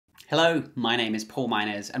Hello, my name is Paul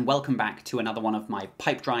Miners and welcome back to another one of my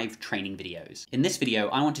Pipedrive training videos. In this video,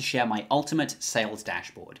 I want to share my ultimate sales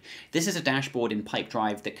dashboard. This is a dashboard in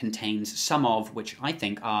Pipedrive that contains some of which I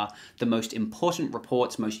think are the most important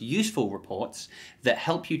reports, most useful reports that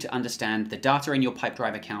help you to understand the data in your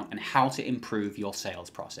Pipedrive account and how to improve your sales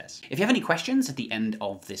process. If you have any questions at the end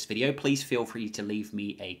of this video, please feel free to leave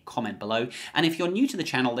me a comment below. And if you're new to the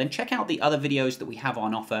channel, then check out the other videos that we have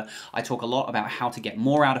on offer. I talk a lot about how to get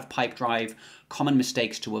more out of Pipedrive, common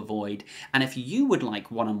mistakes to avoid, and if you would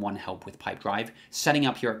like one-on-one help with Pipedrive, setting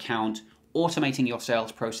up your account, automating your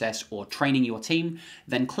sales process, or training your team,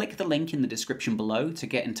 then click the link in the description below to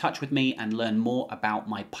get in touch with me and learn more about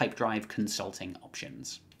my Pipedrive consulting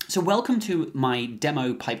options. So welcome to my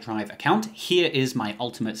demo Pipedrive account. Here is my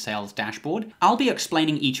ultimate sales dashboard. I'll be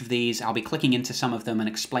explaining each of these. I'll be clicking into some of them and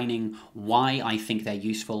explaining why I think they're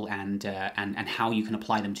useful and how you can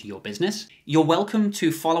apply them to your business. You're welcome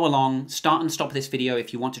to follow along, start and stop this video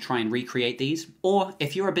if you want to try and recreate these, or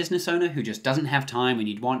if you're a business owner who just doesn't have time and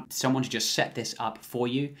you'd want someone to just set this up for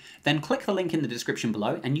you, then click the link in the description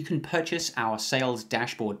below and you can purchase our sales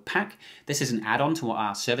dashboard pack. This is an add-on to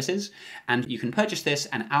our services, and you can purchase this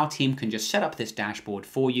and our team can just set up this dashboard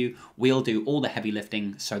for you. We'll do all the heavy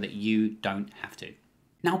lifting so that you don't have to.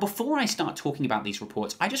 Now, before I start talking about these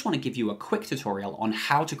reports, I just want to give you a quick tutorial on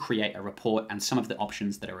how to create a report and some of the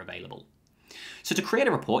options that are available. So to create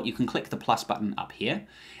a report, you can click the plus button up here,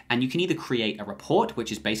 and you can either create a report,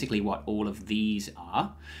 which is basically what all of these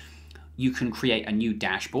are. You can create a new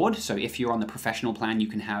dashboard. So if you're on the professional plan, you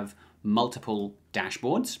can have multiple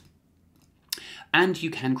dashboards. And you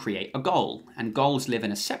can create a goal, and goals live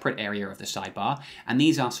in a separate area of the sidebar, and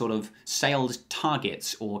these are sort of sales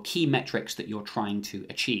targets or key metrics that you're trying to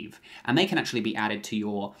achieve, and they can actually be added to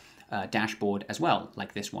your dashboard as well,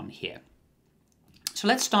 like this one here. So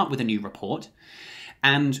let's start with a new report,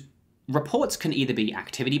 and reports can either be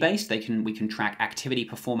activity-based. We can track activity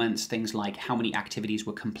performance, things like how many activities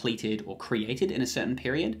were completed or created in a certain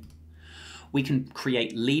period. We can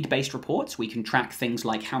create lead-based reports. We can track things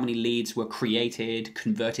like how many leads were created,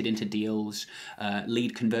 converted into deals,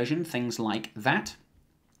 lead conversion, things like that.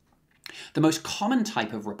 The most common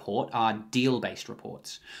type of report are deal-based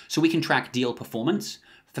reports. So we can track deal performance.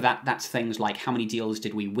 For that, that's things like how many deals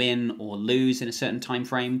did we win or lose in a certain time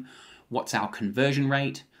frame, what's our conversion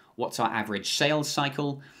rate, what's our average sales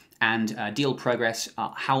cycle, and deal progress,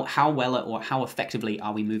 how well or how effectively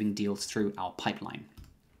are we moving deals through our pipeline.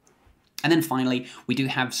 And then finally, we do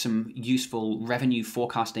have some useful revenue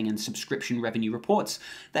forecasting and subscription revenue reports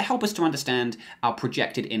that help us to understand our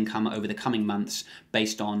projected income over the coming months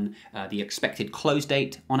based on the expected close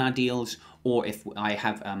date on our deals, or if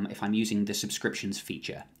I'm using the subscriptions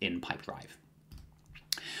feature in Pipedrive.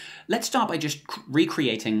 Let's start by just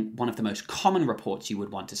recreating one of the most common reports you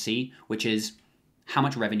would want to see, which is how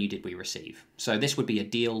much revenue did we receive? So this would be a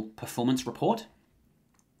deal performance report.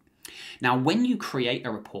 Now, when you create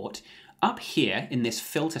a report, up here in this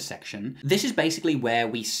filter section, this is basically where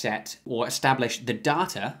we set or establish the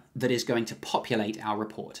data that is going to populate our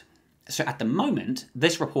report. So at the moment,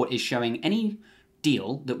 this report is showing any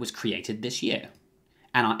deal that was created this year.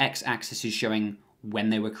 And our x-axis is showing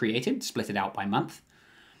when they were created, split it out by month.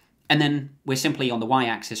 And then we're simply on the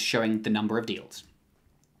y-axis showing the number of deals.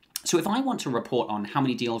 So if I want to report on how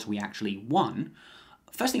many deals we actually won,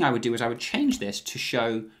 first thing I would do is I would change this to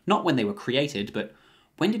show not when they were created, but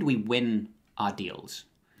when did we win our deals?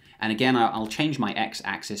 And again, I'll change my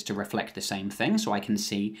x-axis to reflect the same thing, so I can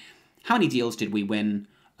see how many deals did we win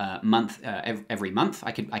every month.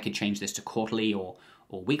 I could change this to quarterly or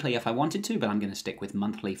weekly if I wanted to, but I'm going to stick with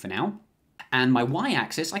monthly for now. And my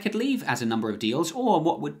y-axis I could leave as a number of deals, or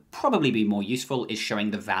what would probably be more useful is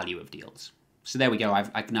showing the value of deals. So there we go.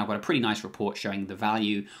 I've now got a pretty nice report showing the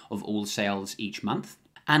value of all sales each month.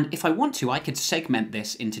 And if I want to, I could segment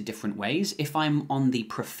this into different ways. If I'm on the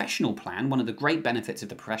professional plan, one of the great benefits of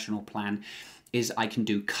the professional plan is I can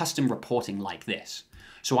do custom reporting like this.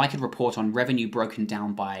 So I could report on revenue broken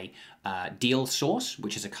down by deal source,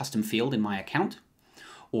 which is a custom field in my account,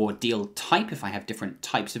 or deal type if I have different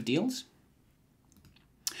types of deals.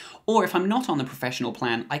 Or if I'm not on the professional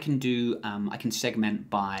plan, I can segment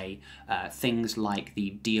by things like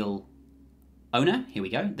the deal owner. Here we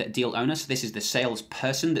go, the deal owner. So this is the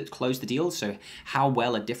salesperson that closed the deal. So how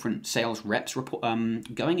well are different sales reps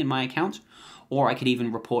going in my account? Or I could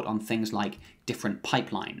even report on things like different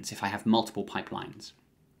pipelines if I have multiple pipelines.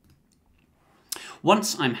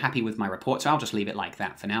 Once I'm happy with my report, so I'll just leave it like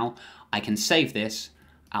that for now, I can save this.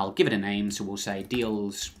 I'll give it a name. So we'll say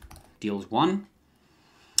deals 1.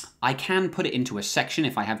 I can put it into a section.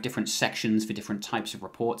 If I have different sections for different types of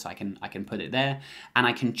reports, I can put it there, and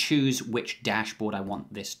I can choose which dashboard I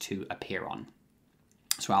want this to appear on.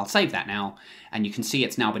 So I'll save that now, and you can see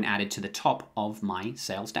it's now been added to the top of my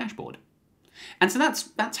sales dashboard. And so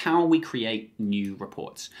that's how we create new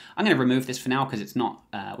reports. I'm going to remove this for now because it's not,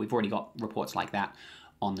 we've already got reports like that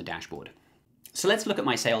on the dashboard. So let's look at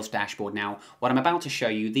my sales dashboard now. What I'm about to show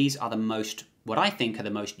you, these are what I think are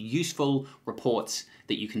the most useful reports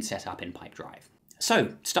that you can set up in Pipedrive.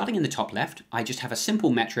 So starting in the top left, I just have a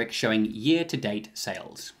simple metric showing year-to-date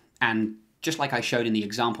sales. And just like I showed in the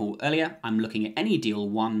example earlier, I'm looking at any deal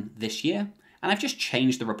won this year, and I've just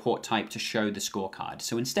changed the report type to show the scorecard.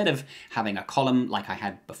 So instead of having a column like I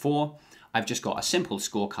had before, I've just got a simple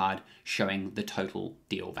scorecard showing the total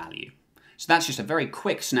deal value. So that's just a very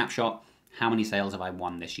quick snapshot. How many sales have I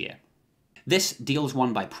won this year? This deals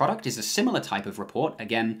won by product is a similar type of report.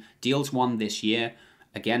 Again, deals won this year,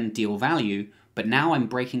 again, deal value, but now I'm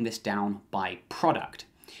breaking this down by product.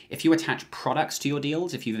 If you attach products to your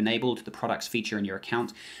deals, if you've enabled the products feature in your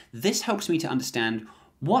account, this helps me to understand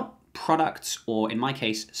what products, or in my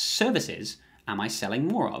case, services, am I selling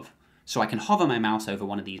more of? So I can hover my mouse over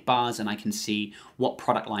one of these bars and I can see what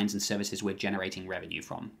product lines and services we're generating revenue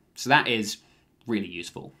from. So that is really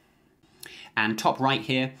useful. And top right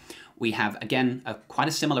here, we have, again, quite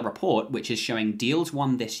a similar report, which is showing deals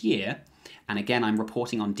won this year. And again, I'm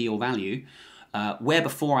reporting on deal value, where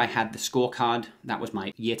before I had the scorecard, that was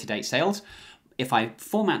my year-to-date sales. If I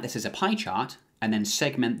format this as a pie chart and then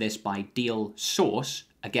segment this by deal source,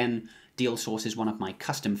 again, deal source is one of my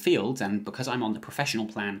custom fields, and because I'm on the professional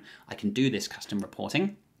plan, I can do this custom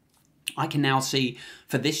reporting. I can now see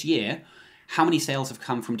for this year how many sales have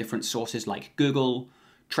come from different sources like Google,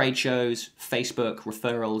 trade shows, Facebook,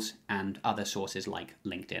 referrals, and other sources like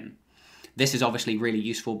LinkedIn. This is obviously really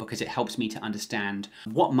useful because it helps me to understand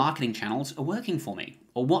what marketing channels are working for me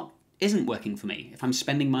or what isn't working for me. If I'm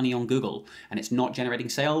spending money on Google and it's not generating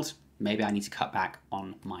sales, maybe I need to cut back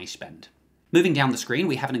on my spend. Moving down the screen,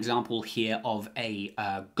 we have an example here of a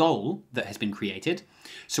goal that has been created.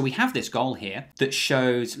 So we have this goal here that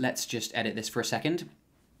shows, let's just edit this for a second.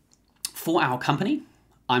 For our company,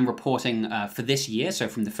 I'm reporting for this year, so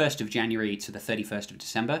from the 1st of January to the 31st of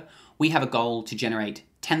December, we have a goal to generate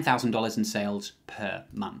 $10,000 in sales per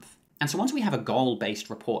month. And so once we have a goal-based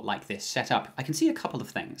report like this set up, I can see a couple of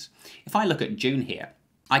things. If I look at June here,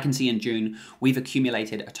 I can see in June we've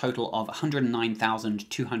accumulated a total of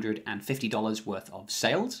 $109,250 worth of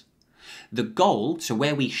sales. The goal, so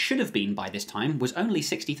where we should have been by this time, was only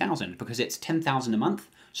 60,000 because it's 10,000 a month.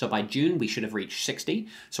 So by June, we should have reached 60.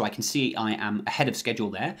 So I can see I am ahead of schedule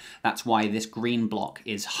there. That's why this green block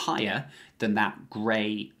is higher than that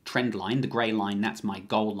gray trend line. The gray line, that's my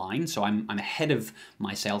goal line. So I'm ahead of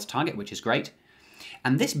my sales target, which is great.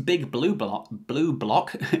 And this big blue block,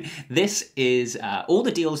 this is all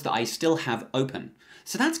the deals that I still have open.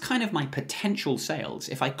 So that's kind of my potential sales.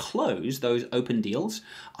 If I close those open deals,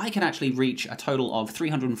 I can actually reach a total of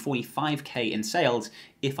 345K in sales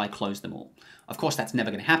if I close them all. Of course, that's never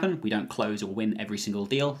going to happen. We don't close or win every single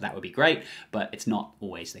deal. That would be great, but it's not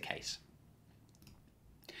always the case.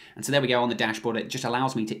 And so there we go on the dashboard. It just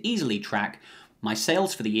allows me to easily track my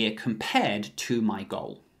sales for the year compared to my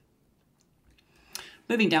goal.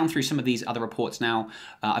 Moving down through some of these other reports now,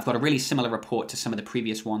 I've got a really similar report to some of the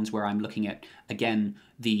previous ones where I'm looking at, again,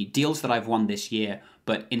 the deals that I've won this year,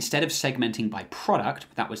 but instead of segmenting by product,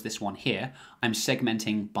 that was this one here, I'm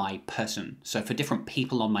segmenting by person. So for different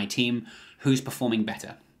people on my team, who's performing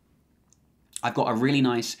better. I've got a really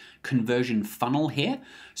nice conversion funnel here.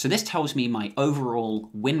 So this tells me my overall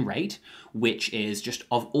win rate, which is just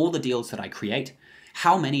of all the deals that I create,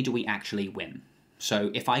 how many do we actually win?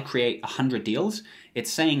 So if I create 100 deals,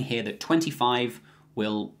 it's saying here that 25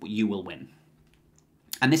 you will win.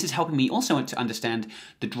 And this is helping me also to understand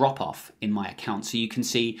the drop-off in my account. So you can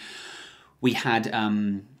see we had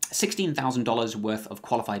 $16,000 worth of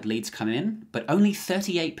qualified leads come in, but only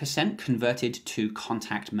 38% converted to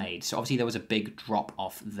contact made. So obviously there was a big drop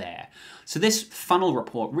off there. So this funnel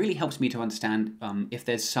report really helps me to understand if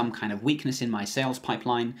there's some kind of weakness in my sales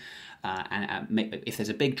pipeline, and if there's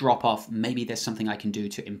a big drop off, maybe there's something I can do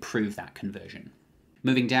to improve that conversion.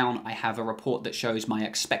 Moving down, I have a report that shows my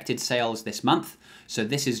expected sales this month. So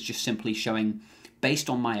this is just simply showing, based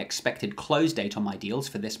on my expected close date on my deals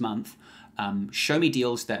for this month, show me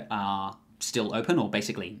deals that are still open or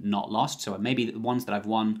basically not lost. So maybe the ones that I've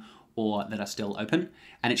won or that are still open.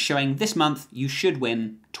 And it's showing this month you should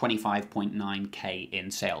win 25.9K in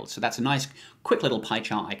sales. So that's a nice quick little pie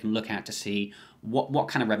chart I can look at to see what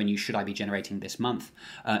kind of revenue should I be generating this month.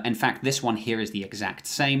 In fact, this one here is the exact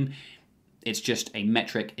same. It's just a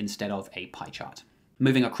metric instead of a pie chart.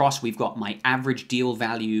 Moving across, we've got my average deal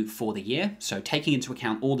value for the year. So taking into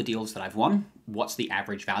account all the deals that I've won, what's the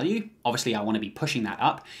average value? Obviously, I want to be pushing that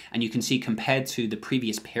up. And you can see compared to the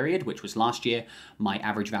previous period, which was last year, my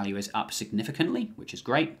average value is up significantly, which is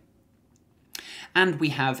great. And we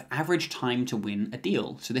have average time to win a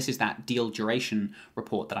deal. So this is that deal duration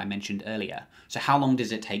report that I mentioned earlier. So how long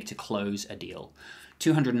does it take to close a deal?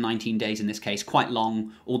 219 days in this case, quite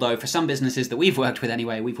long, although for some businesses that we've worked with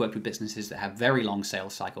anyway, we've worked with businesses that have very long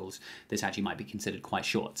sales cycles, this actually might be considered quite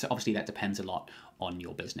short. So obviously that depends a lot on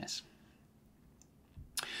your business.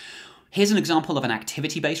 Here's an example of an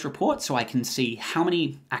activity-based report, so I can see how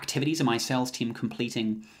many activities are my sales team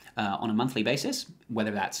completing on a monthly basis,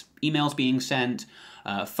 whether that's emails being sent,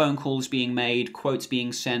 phone calls being made, quotes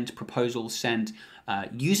being sent, proposals sent.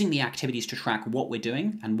 Using the activities to track what we're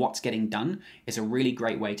doing and what's getting done is a really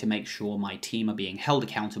great way to make sure my team are being held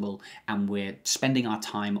accountable and we're spending our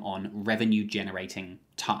time on revenue-generating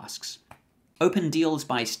tasks. Open deals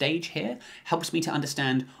by stage here helps me to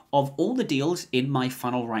understand, of all the deals in my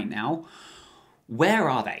funnel right now, where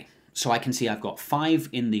are they? So I can see I've got 5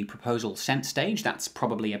 in the proposal sent stage. That's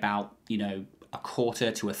probably about, a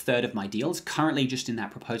quarter to a third of my deals, currently just in that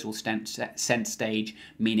proposal sent stage,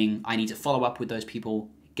 meaning I need to follow up with those people,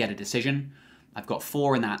 get a decision. I've got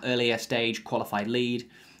 4 in that earlier stage, qualified lead,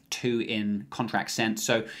 2 in contract sent.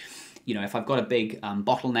 So, if I've got a big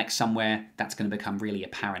bottleneck somewhere, that's going to become really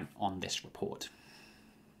apparent on this report.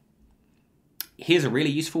 Here's a really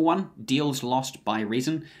useful one, deals lost by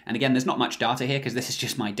reason. And again, there's not much data here because this is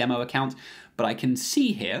just my demo account, but I can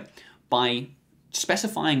see here by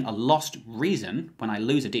specifying a lost reason when I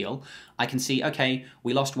lose a deal, I can see, okay,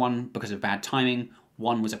 we lost one because of bad timing,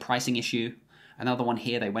 one was a pricing issue, another one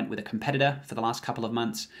here, they went with a competitor for the last couple of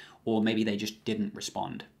months, or maybe they just didn't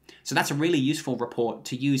respond. So that's a really useful report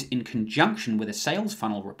to use in conjunction with a sales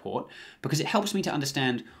funnel report because it helps me to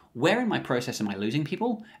understand where in my process am I losing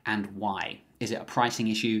people and why. Is it a pricing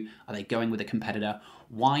issue? Are they going with a competitor?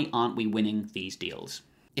 Why aren't we winning these deals?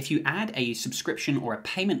 If you add a subscription or a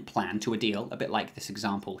payment plan to a deal, a bit like this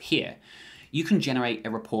example here, you can generate a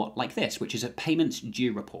report like this, which is a payments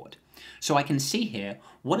due report. So I can see here,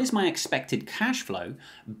 what is my expected cash flow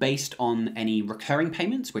based on any recurring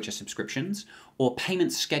payments, which are subscriptions, or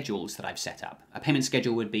payment schedules that I've set up. A payment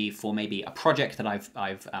schedule would be for maybe a project that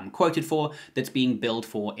I've quoted for that's being billed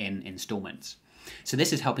for in installments. So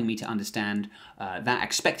this is helping me to understand that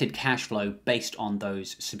expected cash flow based on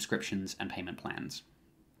those subscriptions and payment plans.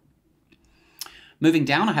 Moving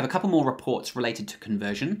down, I have a couple more reports related to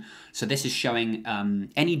conversion. So this is showing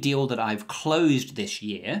any deal that I've closed this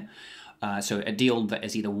year, so a deal that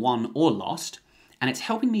is either won or lost, and it's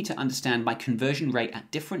helping me to understand my conversion rate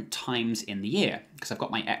at different times in the year, because I've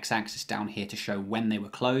got my x-axis down here to show when they were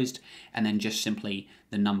closed, and then just simply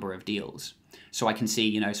the number of deals. So I can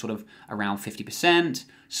see, sort of around 50%,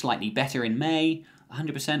 slightly better in May,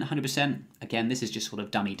 100%, 100%. Again, this is just sort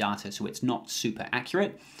of dummy data, so it's not super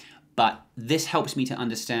accurate. But this helps me to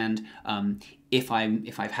understand if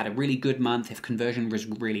I've had a really good month, if conversion was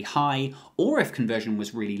really high, or if conversion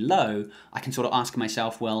was really low, I can sort of ask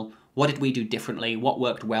myself, well, what did we do differently? What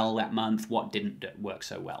worked well that month? What didn't work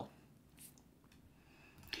so well?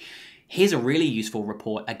 Here's a really useful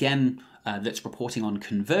report, again, that's reporting on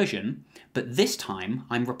conversion, but this time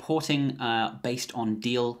I'm reporting based on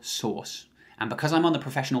deal source. And because I'm on the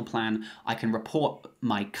professional plan, I can report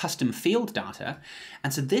my custom field data.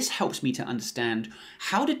 And so this helps me to understand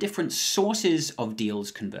how do different sources of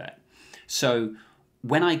deals convert. So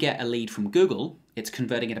when I get a lead from Google, it's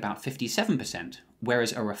converting at about 57%,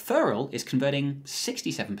 whereas a referral is converting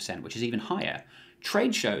 67%, which is even higher.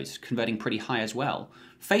 Trade shows converting pretty high as well.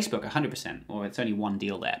 Facebook 100%, or it's only one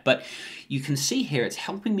deal there. But you can see here it's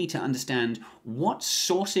helping me to understand what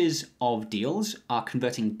sources of deals are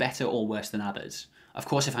converting better or worse than others. Of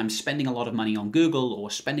course, if I'm spending a lot of money on Google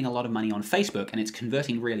or spending a lot of money on Facebook and it's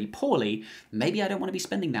converting really poorly, maybe I don't want to be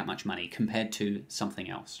spending that much money compared to something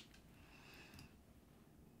else.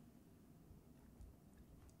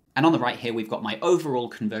 And on the right here, we've got my overall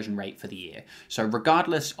conversion rate for the year. So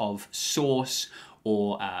regardless of source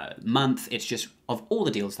or month, it's just of all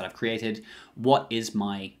the deals that I've created, what is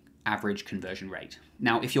my average conversion rate?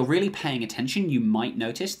 Now, if you're really paying attention, you might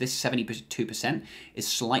notice this 72% is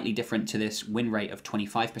slightly different to this win rate of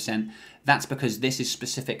 25%. That's because this is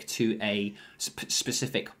specific to a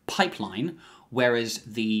specific pipeline, whereas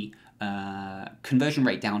the conversion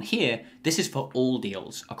rate down here, this is for all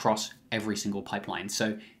deals across every single pipeline,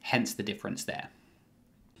 so hence the difference there.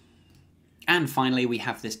 And finally, we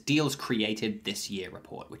have this deals created this year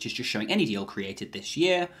report, which is just showing any deal created this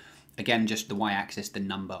year. Again, just the y-axis, the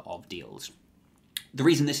number of deals. The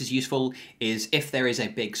reason this is useful is if there is a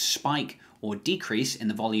big spike or decrease in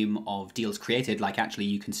the volume of deals created, like actually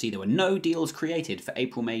you can see there were no deals created for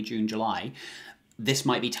April, May, June, July, this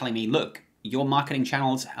might be telling me, look, your marketing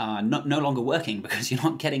channels are no longer working because you're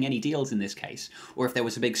not getting any deals in this case. Or if there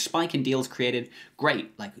was a big spike in deals created,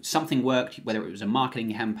 great, like something worked, whether it was a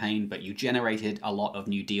marketing campaign, but you generated a lot of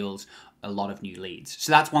new deals, a lot of new leads.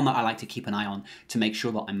 So that's one that I like to keep an eye on to make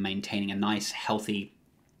sure that I'm maintaining a nice, healthy,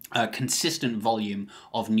 consistent volume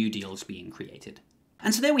of new deals being created.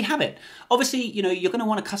 And so there we have it. Obviously, you know, you're going to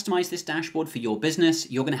want to customize this dashboard for your business.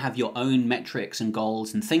 You're going to have your own metrics and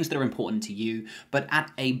goals and things that are important to you. But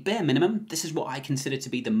at a bare minimum, this is what I consider to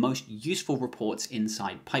be the most useful reports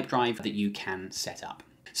inside Pipedrive that you can set up.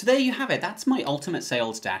 So there you have it. That's my ultimate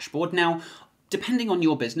sales dashboard. Now, depending on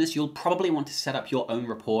your business, you'll probably want to set up your own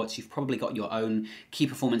reports. You've probably got your own key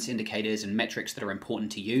performance indicators and metrics that are important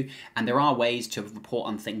to you. And there are ways to report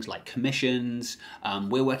on things like commissions.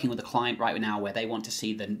 We're working with a client right now where they want to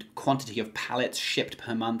see the quantity of pallets shipped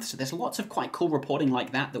per month. So there's lots of quite cool reporting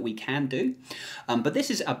like that we can do. But this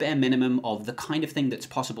is a bare minimum of the kind of thing that's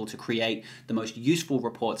possible to create the most useful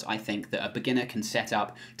reports, I think, that a beginner can set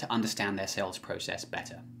up to understand their sales process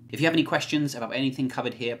better. If you have any questions about anything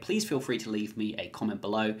covered here, please feel free to leave me a comment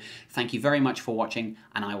below. Thank you very much for watching,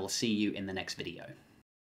 and I will see you in the next video.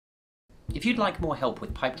 If you'd like more help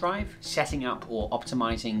with Pipedrive, setting up or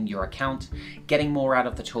optimizing your account, getting more out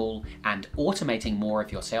of the tool, and automating more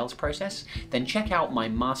of your sales process, then check out my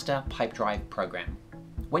Master Pipedrive program.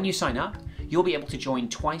 When you sign up, you'll be able to join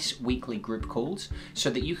twice weekly group calls so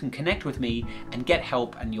that you can connect with me and get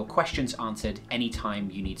help and your questions answered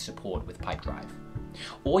anytime you need support with Pipedrive.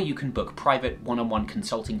 Or you can book private one-on-one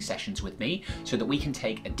consulting sessions with me so that we can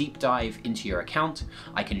take a deep dive into your account,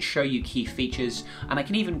 I can show you key features, and I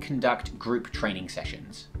can even conduct group training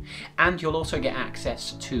sessions. And you'll also get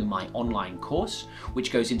access to my online course,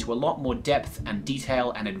 which goes into a lot more depth and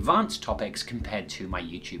detail and advanced topics compared to my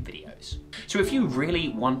YouTube videos. So if you really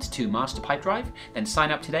want to master Pipedrive, then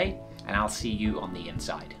sign up today and I'll see you on the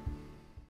inside.